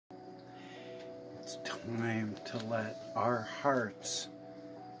It's time to let our hearts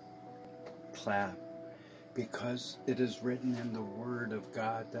clap, because it is written in the Word of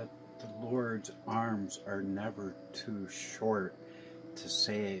God that the Lord's arms are never too short to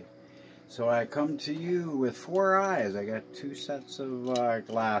save. So I come to you with four eyes. I got two sets of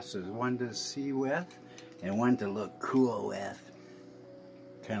glasses, one to see with and one to look cool with.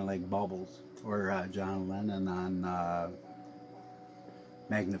 Kind of like Bubbles or John Lennon on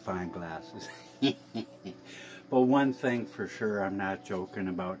magnifying glasses. But one thing for sure I'm not joking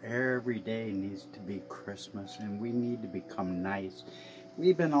about, every day needs to be Christmas, and we need to become nice.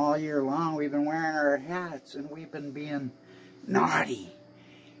 We've been all year long, we've been wearing our hats, and we've been being naughty.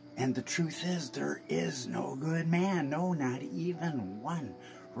 And the truth is, there is no good man, no, not even one.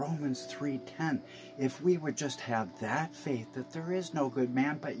 Romans 3:10. If we would just have that faith that there is no good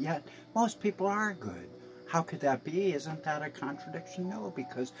man, but yet most people are good. How could that be? Isn't that a contradiction? No,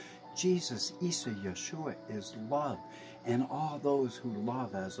 because Jesus, Isa, Yeshua is love. And all those who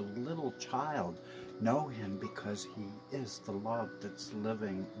love as a little child know him because he is the love that's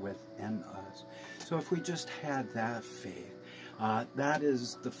living within us. So if we just had that faith, that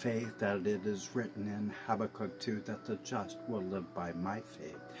is the faith that it is written in Habakkuk 2, that the just will live by my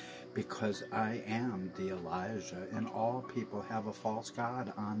faith. Because I am the Elijah, and all people have a false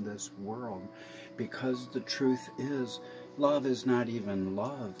god on this world. Because the truth is, love is not even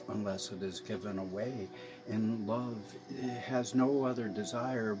love unless it is given away. And love has no other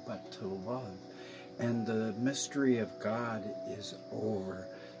desire but to love. And the mystery of God is over.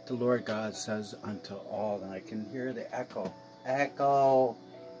 The Lord God says unto all, and I can hear the echo. Echo,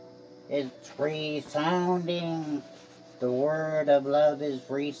 it's resounding. The word of love is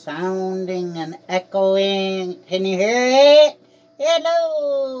resounding and echoing. Can you hear it?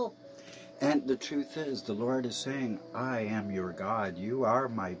 Hello. And the truth is, the Lord is saying, I am your God. You are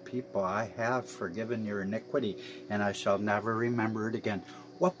my people. I have forgiven your iniquity, and I shall never remember it again.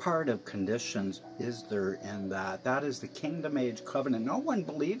 What part of conditions is there in that? That is the kingdom age covenant. No one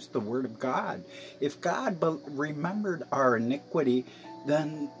believes the word of God. If God remembered our iniquity,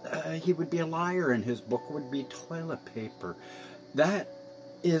 then he would be a liar, and his book would be toilet paper. That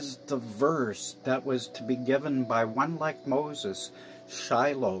is the verse that was to be given by one like Moses,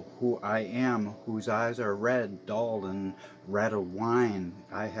 Shiloh, who I am, whose eyes are red, dull, and red of wine.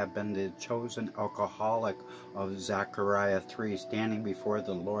 I have been the chosen alcoholic of Zechariah 3, standing before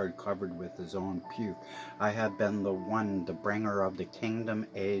the Lord covered with his own puke. I have been the one, the bringer of the kingdom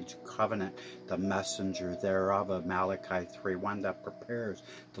age covenant, the messenger thereof of Malachi 3, one that prepares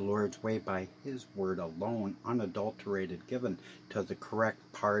the Lord's way by his word alone, unadulterated, given to the correct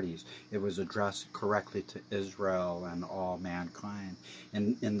parties. It was addressed correctly to Israel and all mankind.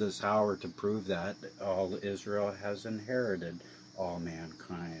 And in this hour, to prove that, all Israel has inherited all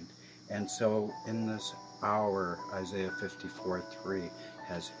mankind. And so in this hour, Isaiah 54:3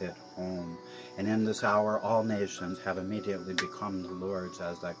 has hit home. And in this hour, all nations have immediately become the Lord's,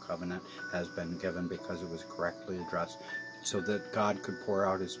 as that covenant has been given, because it was correctly addressed, so that God could pour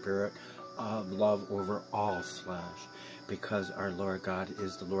out his spirit of love over all flesh, because our Lord God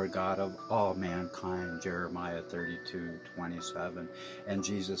is the Lord God of all mankind, Jeremiah 32:27. And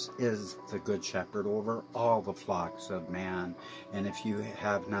Jesus is the good shepherd over all the flocks of man. And if you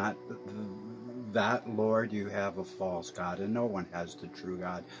have not that Lord, you have a false God, and no one has the true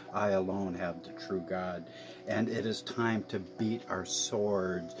God. I alone have the true God. And it is time to beat our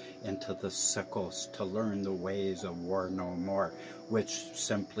swords into the sickles, to learn the ways of war no more, which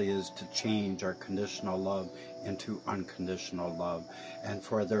simply is to change our conditional love into unconditional love. And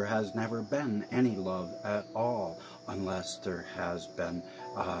for there has never been any love at all unless there has been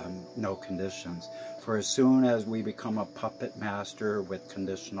no conditions. For as soon as we become a puppet master with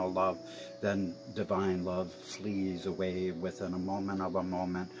conditional love, then divine love flees away within a moment of a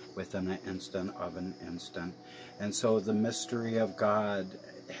moment, within an instant of an instant. And so the mystery of God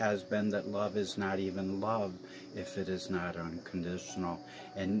has been that love is not even love if it is not unconditional.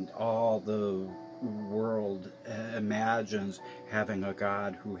 And all the world imagines having a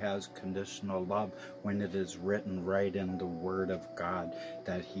God who has conditional love, when it is written right in the Word of God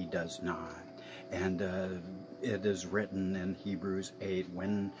that he does not. And it is written in Hebrews 8,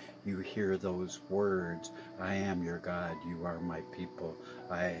 when you hear those words, I am your God, you are my people,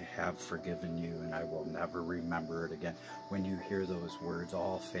 I have forgiven you, and I will never remember it again. When you hear those words,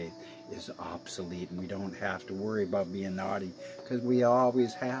 all faith is obsolete, and we don't have to worry about being naughty, because we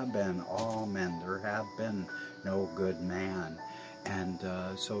always have been, all men. There have been no good man. And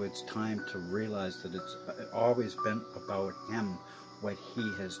so it's time to realize that it's always been about him, what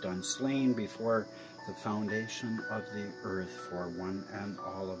he has done, slain before the foundation of the earth for one and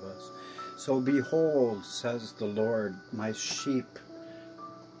all of us. So behold, says the Lord, my sheep.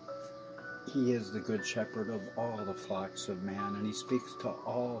 He is the good shepherd of all the flocks of man, and he speaks to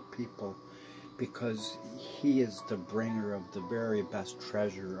all people because he is the bringer of the very best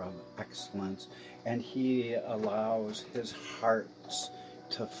treasure of excellence, and he allows his hearts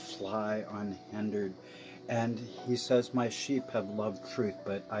to fly unhindered. And he says, my sheep have loved truth,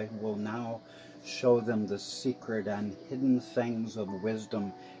 but I will now show them the secret and hidden things of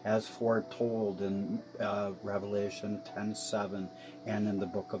wisdom as foretold in Revelation 10:7 and in the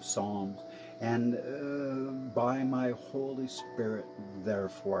book of Psalms. And by my Holy Spirit,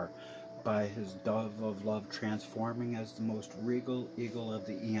 therefore, by his dove of love transforming as the most regal eagle of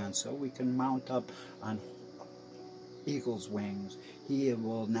the eon, so we can mount up on eagle's wings. He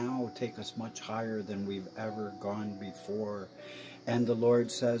will now take us much higher than we've ever gone before. And the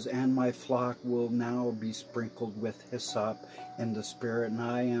Lord says, and my flock will now be sprinkled with hyssop in the Spirit, and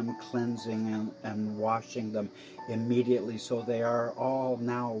I am cleansing and washing them immediately, so they are all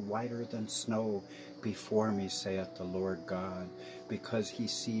now whiter than snow before me, saith the Lord God, because he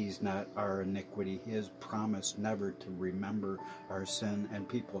sees not our iniquity. He has promised never to remember our sin. And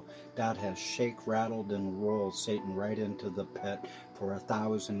people, that has rattled and rolled Satan right into the pit for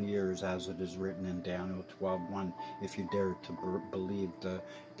 1,000 years, as it is written in Daniel 12:1, if you dare to believe the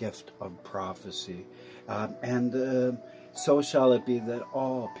gift of prophecy. So shall it be that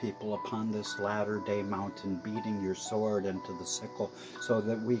all people upon this latter-day mountain, beating your sword into the sickle, so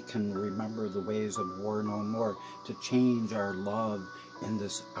that we can remember the ways of war no more, to change our love in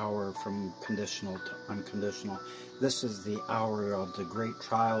this hour from conditional to unconditional. This is the hour of the great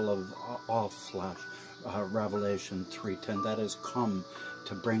trial of all flesh, Revelation 3:10, that has come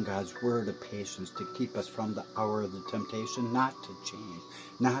to bring God's word of patience, to keep us from the hour of the temptation, not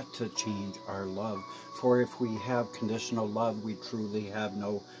to change our love. For if we have conditional love, we truly have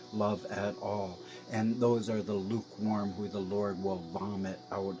no love at all. And those are the lukewarm who the Lord will vomit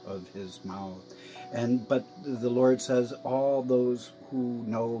out of his mouth. But the Lord says, all those who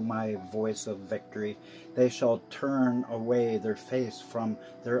know my voice of victory, they shall turn away their face from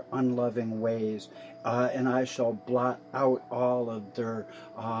their unloving ways, and I shall blot out all of their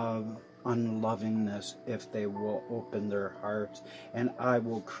unlovingness if they will open their hearts, and I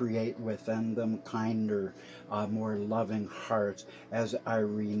will create within them kinder, more loving hearts, as I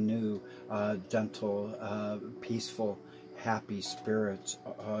renew gentle, peaceful, happy spirits,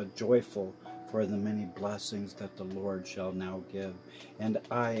 joyful for the many blessings that the Lord shall now give. And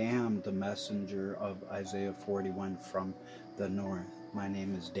I am the messenger of Isaiah 41 from the north. My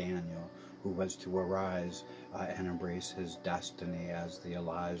name is Daniel, who was to arise and embrace his destiny as the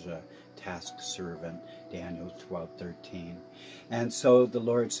Elijah tasked servant, Daniel 12:13. And so the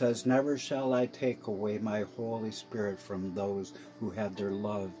Lord says, never shall I take away my Holy Spirit from those who have their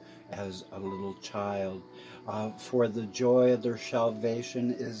love as a little child. For the joy of their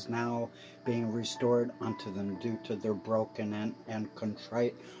salvation is now being restored unto them due to their broken and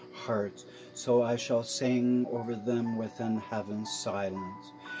contrite hearts. So I shall sing over them within heaven's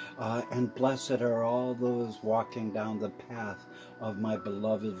silence. And blessed are all those walking down the path of my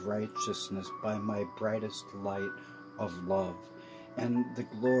beloved righteousness by my brightest light of love. And the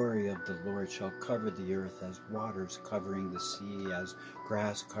glory of the Lord shall cover the earth as waters covering the sea, as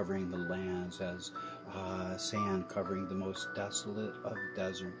grass covering the lands, as sand covering the most desolate of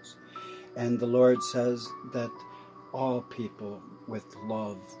deserts. And the Lord says that all people with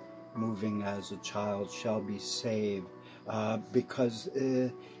love moving as a child shall be saved, because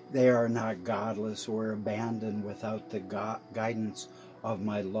they are not godless or abandoned without the guidance of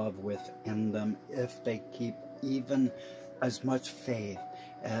my love within them, if they keep even as much faith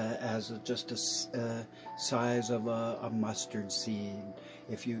as just a size of a mustard seed.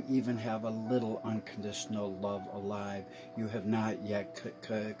 If you even have a little unconditional love alive, you have not yet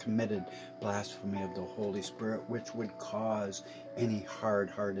committed blasphemy of the Holy Spirit, which would cause any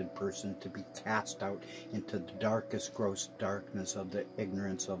hard-hearted person to be cast out into the darkest gross darkness of the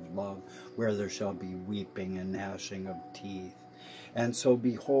ignorance of love, where there shall be weeping and gnashing of teeth. And so,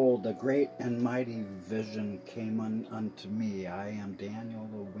 behold, a great and mighty vision came unto me. I am Daniel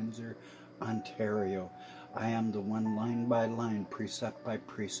of Windsor, Ontario. I am the one, line by line, precept by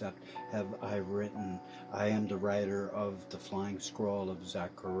precept, have I written. I am the writer of the flying scroll of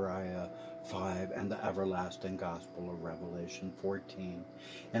Zechariah 5 and the everlasting gospel of Revelation 14.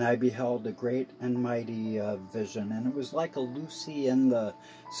 And I beheld a great and mighty vision, and it was like a Lucy in the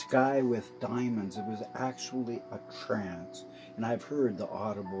sky with diamonds. It was actually a trance. and I've heard the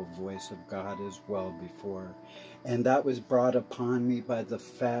audible voice of God as well before. And that was brought upon me by the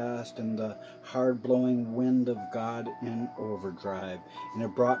fast and the hard-blowing wind of God in overdrive. And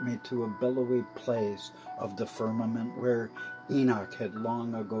it brought me to a billowy place of the firmament where Enoch had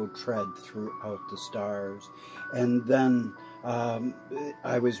long ago tread throughout the stars. And then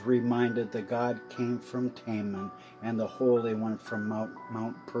I was reminded that God came from Teman and the Holy One from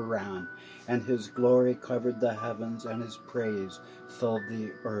Mount Paran, and his glory covered the heavens and his praise filled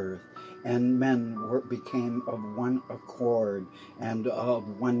the earth. And men became of one accord and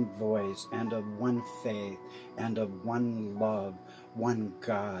of one voice and of one faith and of one love, one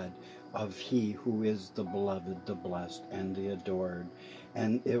God, of he who is the beloved, the blessed, and the adored.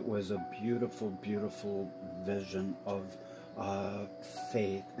 And it was a beautiful, beautiful vision of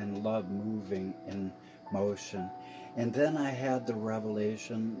faith and love moving in motion. And then I had the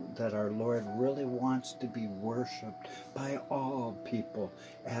revelation that our Lord really wants to be worshipped by all people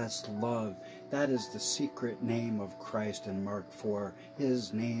as love. That is the secret name of Christ in Mark 4.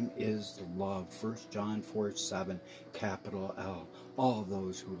 His name is love. 1 John 4:7, capital L. All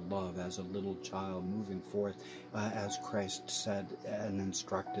those who love as a little child moving forth, as Christ said and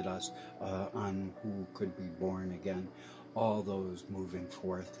instructed us on who could be born again. All those moving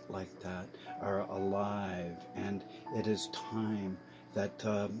forth like that are alive, and it is time that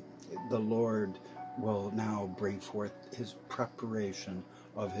the Lord will now bring forth his preparation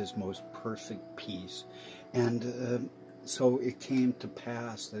of his most perfect peace. And so it came to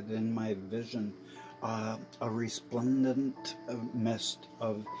pass that in my vision, a resplendent mist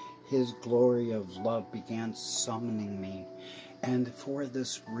of his glory of love began summoning me. And for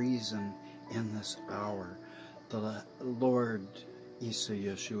this reason, in this hour, the Lord Isa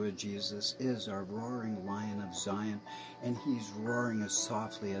Yeshua Jesus is our roaring lion of Zion, and he's roaring as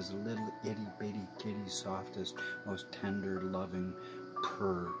softly as a little itty-bitty kitty, softest, most tender, loving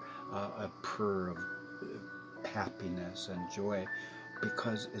purr, a purr of happiness and joy,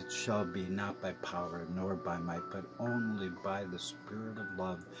 because it shall be not by power nor by might, but only by the Spirit of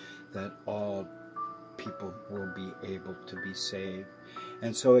love, that all people will be able to be saved.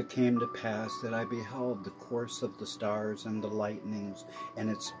 And so it came to pass that I beheld the course of the stars and the lightnings,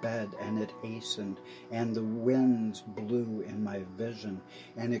 and it sped and it hastened, and the winds blew in my vision,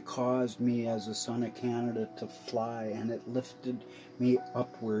 and it caused me as a son of Canada to fly, and it lifted me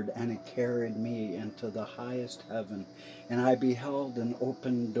upward, and it carried me into the highest heaven. And I beheld an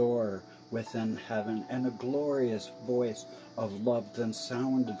open door within heaven, and a glorious voice of love then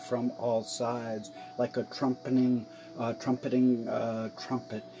sounded from all sides, like a trumpeting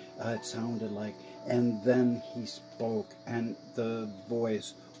trumpet, it sounded like. And then he spoke, and the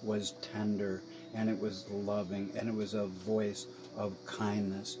voice was tender, and it was loving, and it was a voice of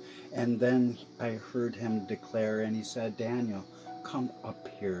kindness. And then I heard him declare, and he said, Daniel, come up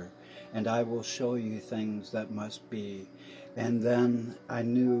here, and I will show you things that must be. And then I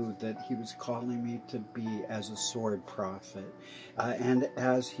knew that he was calling me to be as a sword prophet. And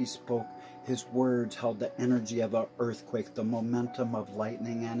as he spoke, his words held the energy of an earthquake, the momentum of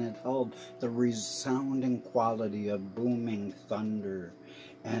lightning, and it held the resounding quality of booming thunder.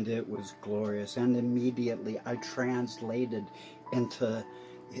 And it was glorious. And immediately I translated into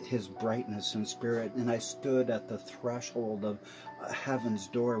his brightness and spirit, and I stood at the threshold of heaven's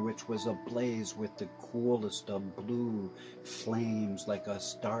door, which was ablaze with the coolest of blue flames, like a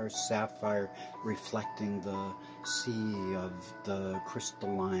star sapphire reflecting the sea of the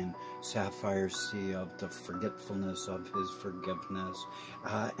crystalline sapphire sea of the forgetfulness of his forgiveness.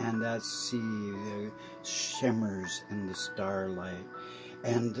 And that sea shimmers in the starlight.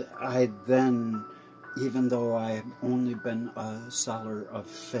 And I then, even though I had only been a seller of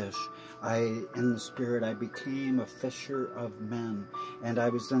fish, in the spirit, I became a fisher of men. And I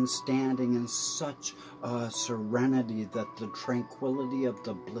was then standing in such serenity that the tranquility of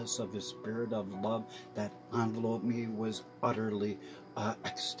the bliss of his spirit of love that enveloped me was utterly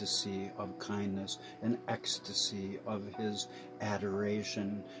ecstasy of kindness, an ecstasy of his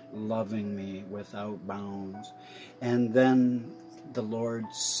adoration, loving me without bounds. And then the Lord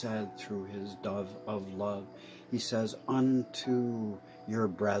said through his dove of love, he says, unto your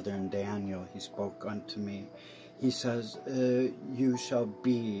brethren, Daniel, he spoke unto me. He says, you shall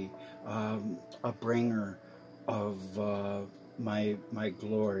be a bringer of my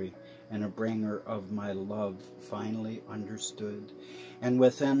glory and a bringer of my love, finally understood. And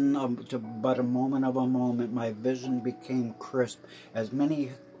within but a moment of a moment, my vision became crisp, as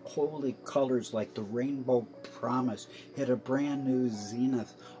many holy colors like the rainbow promise hit a brand new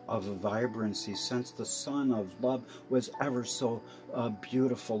zenith of vibrancy, since the sun of love was ever so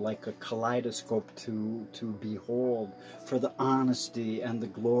beautiful, like a kaleidoscope to behold, for the honesty and the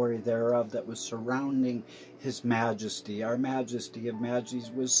glory thereof that was surrounding his majesty. Our majesty of majesties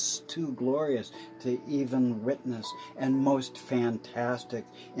was too glorious to even witness, and most fantastic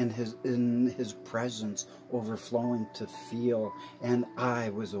in his presence, overflowing to feel. And I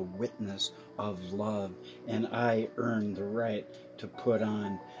was a witness of love, and I earned the right to put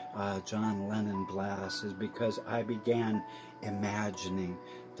on John Lennon glasses, because I began imagining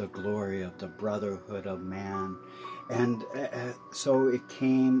the glory of the brotherhood of man. And so it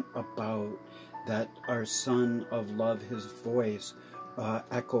came about that our Son of Love, his voice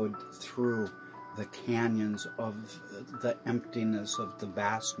echoed through the canyons of the emptiness, of the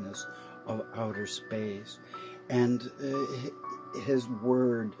vastness of outer space. And his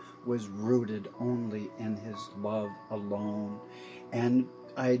word was rooted only in his love alone. And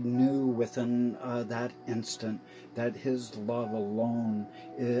I knew within that instant that his love alone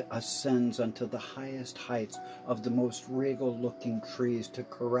ascends unto the highest heights of the most regal-looking trees to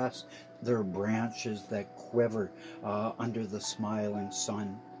caress their branches that quiver under the smiling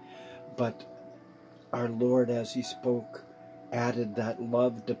sun. But our Lord, as he spoke, added that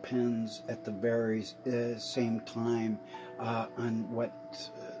love depends at the very same time on what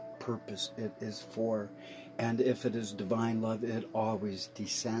purpose it is for. And if it is divine love, it always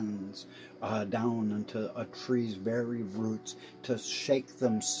descends down into a tree's very roots to shake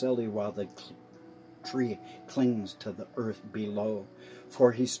them silly while the tree clings to the earth below.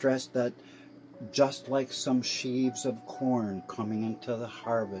 For he stressed that just like some sheaves of corn coming into the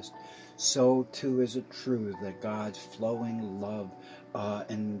harvest, so too is it true that God's flowing love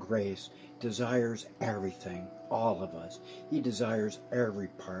and grace desires everything, all of us. He desires every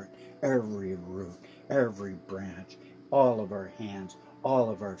part, every root, every branch, all of our hands, all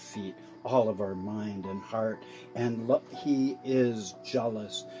of our feet, all of our mind and heart. And he is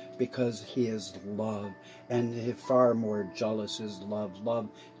jealous because he is love, and far more jealous is love. Love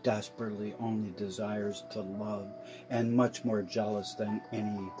desperately only desires to love, and much more jealous than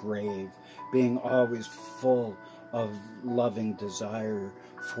any grave, being always full of loving desire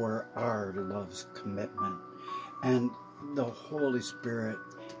for our love's commitment. And the Holy Spirit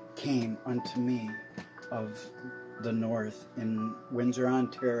came unto me of the north in Windsor,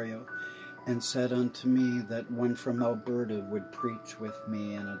 Ontario, and said unto me that one from Alberta would preach with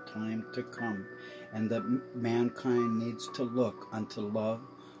me in a time to come, and that mankind needs to look unto Love,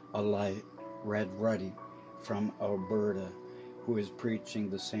 a light, Red Ruddy from Alberta, who is preaching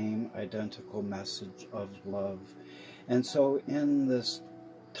the same identical message of love. And so in this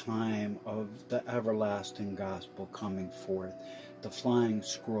time of the everlasting gospel coming forth, the flying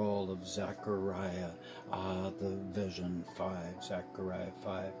scroll of Zechariah, the vision 5, Zechariah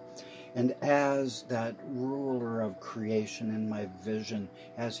 5. And as that ruler of creation in my vision,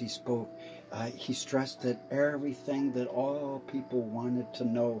 as he spoke, he stressed that everything that all people wanted to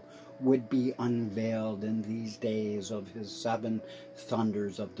know would be unveiled in these days of his 7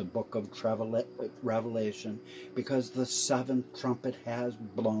 thunders of the book of Revelation, because the 7th trumpet has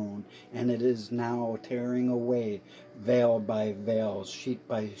blown, and it is now tearing away veil by veil, sheet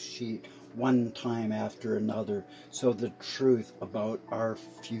by sheet, one time after another, so the truth about our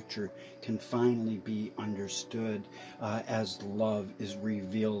future can finally be understood as love is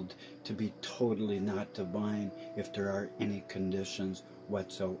revealed to be totally not divine if there are any conditions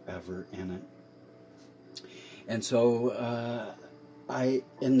whatsoever in it. And so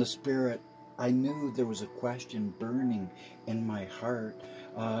in the Spirit, I knew there was a question burning in my heart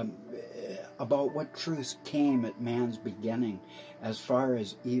about what truths came at man's beginning as far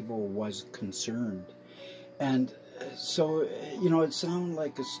as evil was concerned. And so, you know, it sounded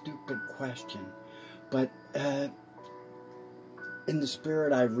like a stupid question, but in the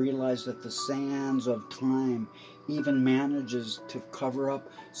Spirit I realized that the sands of time even manages to cover up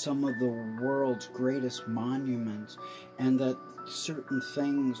some of the world's greatest monuments, and that certain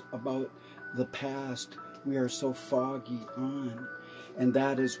things about the past we are so foggy on. And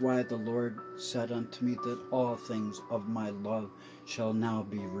that is why the Lord said unto me that all things of my love shall now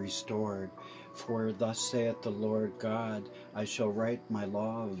be restored. For thus saith the Lord God, I shall write my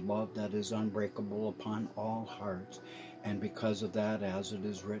law of love that is unbreakable upon all hearts. And because of that, as it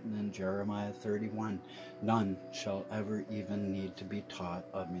is written in Jeremiah 31, none shall ever even need to be taught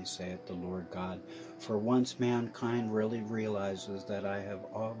of me, saith the Lord God. For once mankind really realizes that I have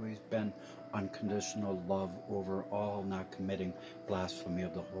always been unconditional love over all, not committing blasphemy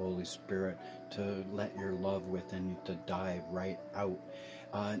of the Holy Spirit, to let your love within you to die right out.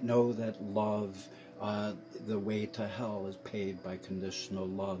 Know that love The way to hell is paid by conditional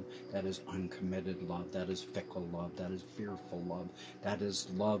love. That is uncommitted love. That is fickle love. That is fearful love. That is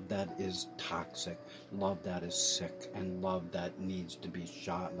love that is toxic. Love that is sick. And love that needs to be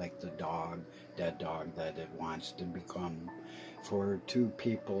shot like the dog, dead dog that it wants to become. For two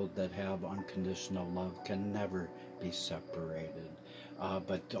people that have unconditional love can never be separated.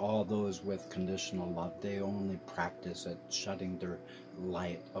 But all those with conditional love, they only practice at shutting their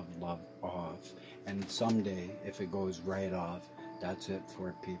light of love off. And someday, if it goes right off, that's it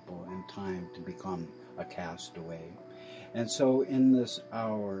for people in time to become a castaway. And so in this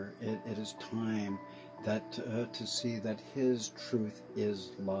hour, it is time that to see that His truth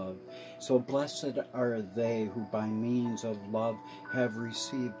is love. So blessed are they who by means of love have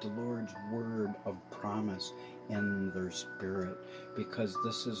received the Lord's word of promise in their spirit, because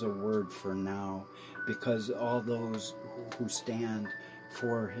this is a word for now, because all those who stand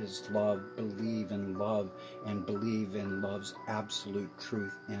for His love believe in love and believe in love's absolute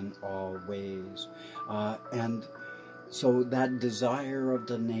truth in all ways. And so that desire of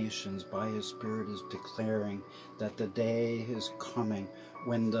the nations by His Spirit is declaring that the day is coming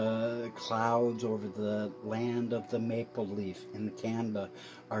when the clouds over the land of the maple leaf in Canada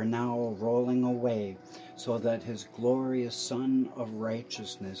are now rolling away, so that His glorious Sun of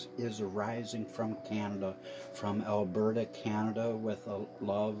Righteousness is arising from Canada, from Alberta, Canada, with a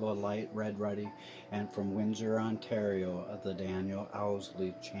love, a light, red ruddy, and from Windsor, Ontario, the Daniel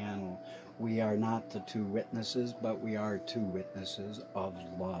Owsley channel. We are not the two witnesses, but we are two witnesses of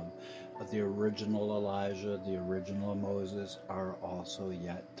love. The original Elijah, the original Moses are also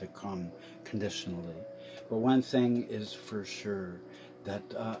yet to come conditionally. But one thing is for sure, that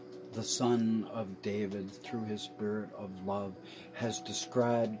the Son of David, through His Spirit of love, has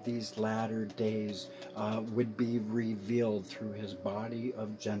described these latter days would be revealed through His body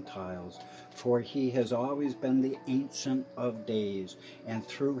of Gentiles. For He has always been the Ancient of Days, and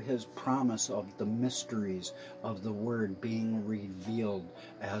through His promise of the mysteries of the Word being revealed,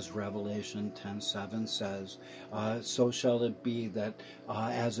 as Revelation 10:7 says, so shall it be that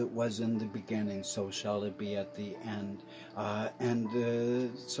as it was in the beginning, so shall it be at the end.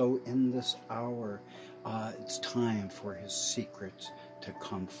 So in this hour, it's time for His secrets to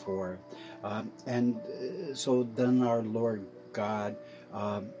come forth. So then our Lord God,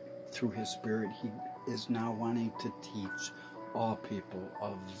 through His Spirit, He is now wanting to teach all people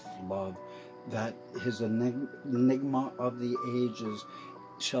of love, that His enigma of the ages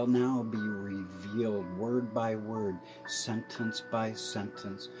shall now be revealed word by word, sentence by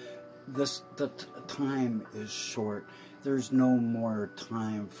sentence. The time is short. There's no more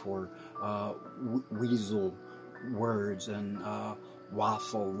time for weasel words and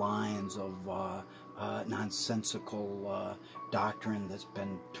waffle lines of nonsensical doctrine that's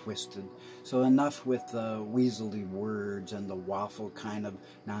been twisted. So enough with the weaselly words and the waffle kind of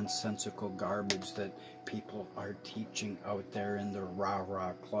nonsensical garbage that people are teaching out there in their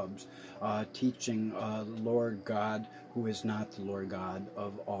rah-rah clubs, teaching Lord God, who is not the Lord God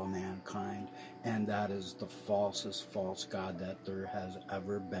of all mankind, and that is the falsest false God that there has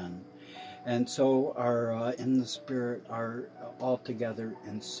ever been. And so our in the Spirit, our altogether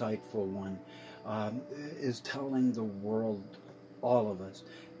insightful one, is telling the world, all of us,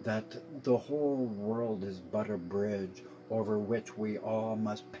 that the whole world is but a bridge over which we all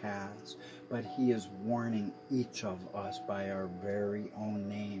must pass, but He is warning each of us by our very own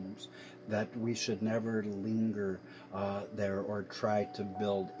names that we should never linger there or try to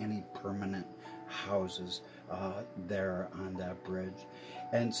build any permanent houses there on that bridge.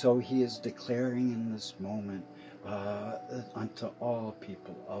 And so He is declaring in this moment unto all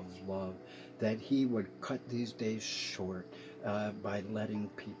people of love that He would cut these days short by letting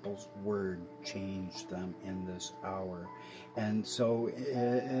people's word change them in this hour. And so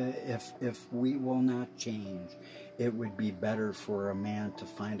if we will not change, it would be better for a man to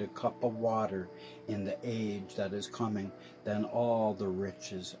find a cup of water in the age that is coming than all the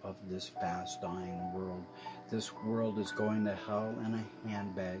riches of this fast dying world. This world is going to hell in a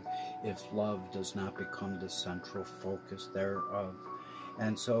handbag if love does not become the central focus thereof.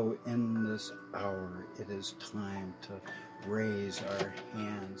 And so in this hour, it is time to raise our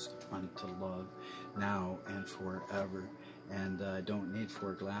hands unto love now and forever. And I don't need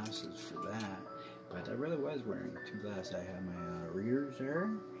 4 glasses for that, but I really was wearing 2 glasses. I have my readers there,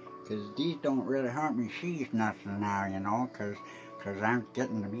 because these don't really help me see nothing now, you know, because I'm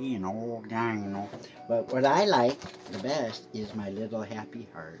getting to be an old guy, you know. But what I like the best is my little happy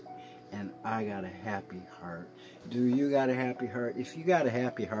heart. And I got a happy heart. Do you got a happy heart? If you got a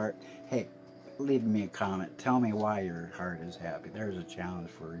happy heart, hey, leave me a comment. Tell me why your heart is happy. There's a challenge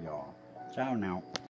for y'all. Ciao now.